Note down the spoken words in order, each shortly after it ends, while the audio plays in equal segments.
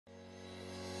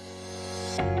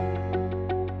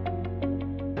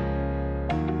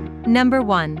Number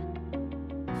 1.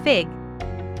 Fig.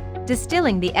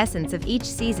 Distilling the essence of each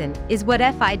season is what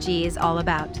FIG is all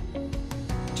about.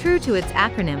 True to its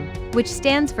acronym, which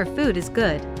stands for Food is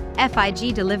Good,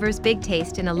 FIG delivers big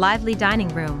taste in a lively dining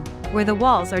room, where the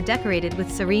walls are decorated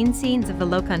with serene scenes of the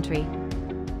lowcountry.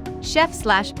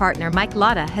 Chef/partner Mike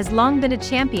Lotta has long been a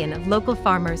champion of local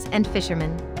farmers and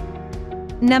fishermen.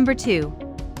 Number 2.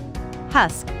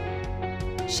 Husk.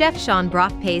 Chef Sean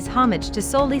Brock pays homage to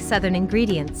solely Southern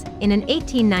ingredients in an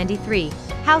 1893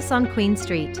 house on Queen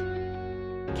Street.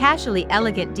 Casually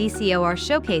elegant decor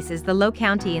showcases the low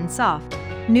county in soft,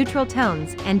 neutral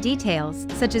tones and details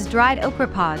such as dried okra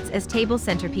pods as table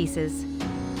centerpieces.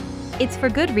 It's for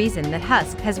good reason that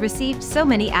Husk has received so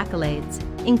many accolades,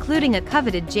 including a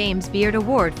coveted James Beard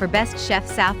Award for Best Chef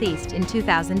Southeast in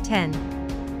 2010.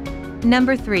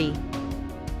 Number 3.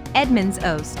 Edmund's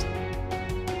Oast.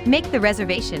 Make the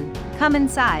reservation, come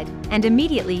inside, and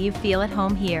immediately you feel at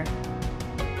home here.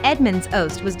 Edmund's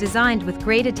Oast was designed with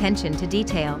great attention to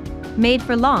detail, made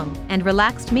for long and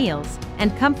relaxed meals,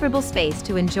 and comfortable space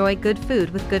to enjoy good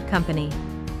food with good company.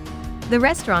 The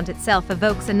restaurant itself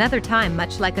evokes another time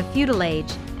much like a feudal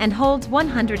age, and holds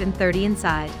 130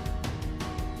 inside.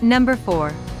 Number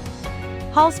 4.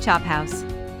 Hall's Chop House.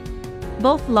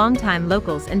 Both longtime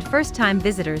locals and first-time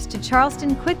visitors to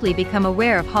Charleston quickly become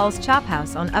aware of Hall's Chop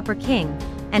House on Upper King,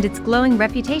 and its glowing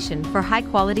reputation for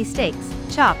high-quality steaks,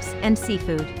 chops, and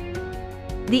seafood.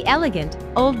 The elegant,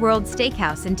 old-world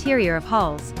steakhouse interior of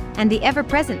Hall's, and the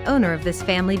ever-present owner of this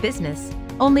family business,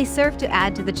 only serve to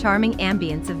add to the charming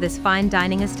ambience of this fine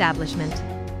dining establishment.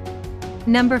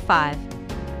 Number 5.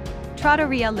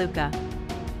 Trattoria Luca.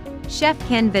 Chef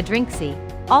Ken Vedrinksi,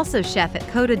 also chef at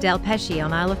Coda del Pesce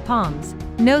on Isle of Palms,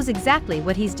 knows exactly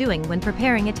what he's doing when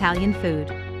preparing Italian food.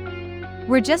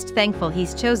 We're just thankful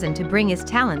he's chosen to bring his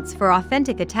talents for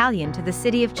authentic Italian to the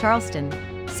city of Charleston,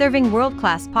 serving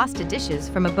world-class pasta dishes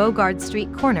from a Bogard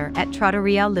Street corner at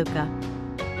Trattoria Luca.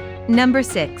 Number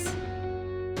 6.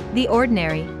 The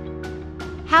Ordinary.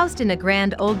 Housed in a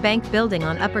grand old bank building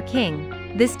on Upper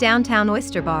King, this downtown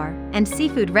oyster bar and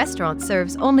seafood restaurant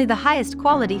serves only the highest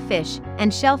quality fish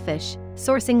and shellfish,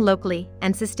 sourcing locally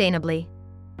and sustainably.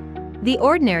 The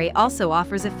Ordinary also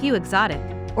offers a few exotic,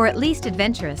 or at least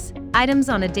adventurous, items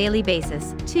on a daily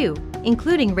basis, too,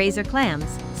 including razor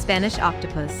clams, Spanish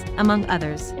octopus, among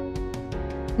others.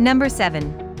 Number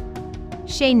 7.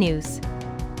 Chez Nous.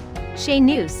 Chez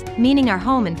Nous, meaning our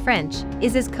home in French,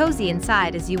 is as cozy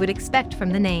inside as you would expect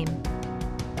from the name.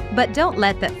 But don't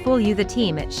let that fool you. The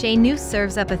team at Chez Nous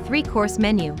serves up a 3-course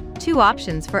menu, 2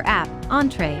 options for app,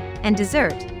 entree, and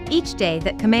dessert, each day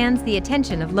that commands the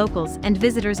attention of locals and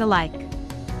visitors alike.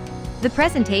 The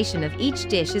presentation of each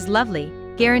dish is lovely,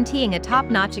 guaranteeing a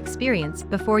top-notch experience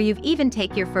before you've even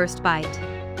taken your first bite.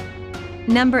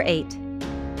 Number 8.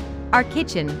 Our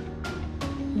Kitchen.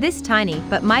 This tiny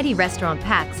but mighty restaurant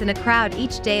packs in a crowd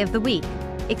each day of the week,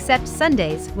 except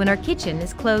Sundays when our kitchen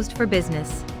is closed for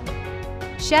business.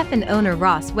 Chef and owner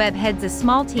Ross Webb heads a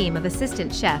small team of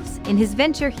assistant chefs in his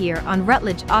venture here on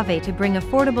Rutledge Ave to bring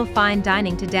affordable fine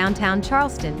dining to downtown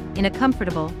Charleston in a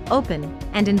comfortable, open,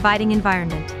 and inviting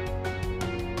environment.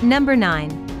 Number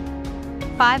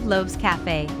 9. 5 Loaves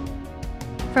Cafe.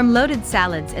 From loaded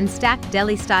salads and stacked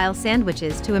deli-style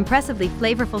sandwiches to impressively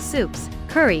flavorful soups,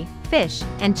 curry, fish,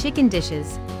 and chicken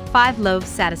dishes, 5 Loaves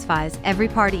satisfies every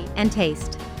party and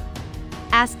taste.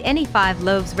 Ask any 5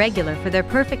 Loaves regular for their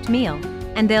perfect meal,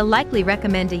 and they'll likely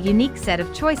recommend a unique set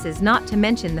of choices, not to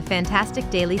mention the fantastic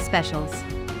daily specials.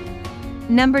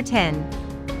 Number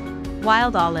 10.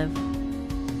 Wild Olive.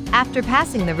 After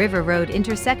passing the River Road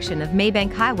intersection of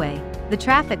Maybank Highway, the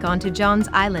traffic onto Johns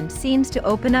Island seems to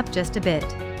open up just a bit.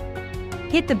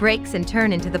 Hit the brakes and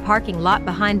turn into the parking lot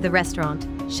behind the restaurant,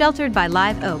 sheltered by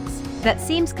live oaks, that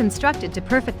seems constructed to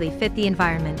perfectly fit the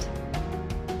environment.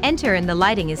 Enter and the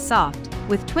lighting is soft,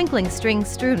 with twinkling strings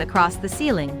strewn across the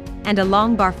ceiling, and a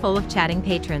long bar full of chatting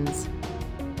patrons.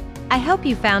 I hope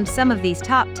you found some of these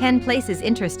top 10 places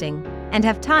interesting, and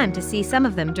have time to see some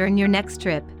of them during your next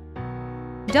trip.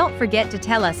 Don't forget to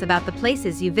tell us about the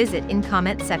places you visit in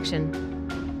comment section.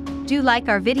 Do like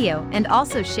our video and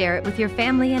also share it with your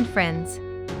family and friends.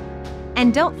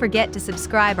 And don't forget to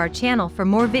subscribe our channel for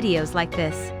more videos like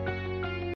this.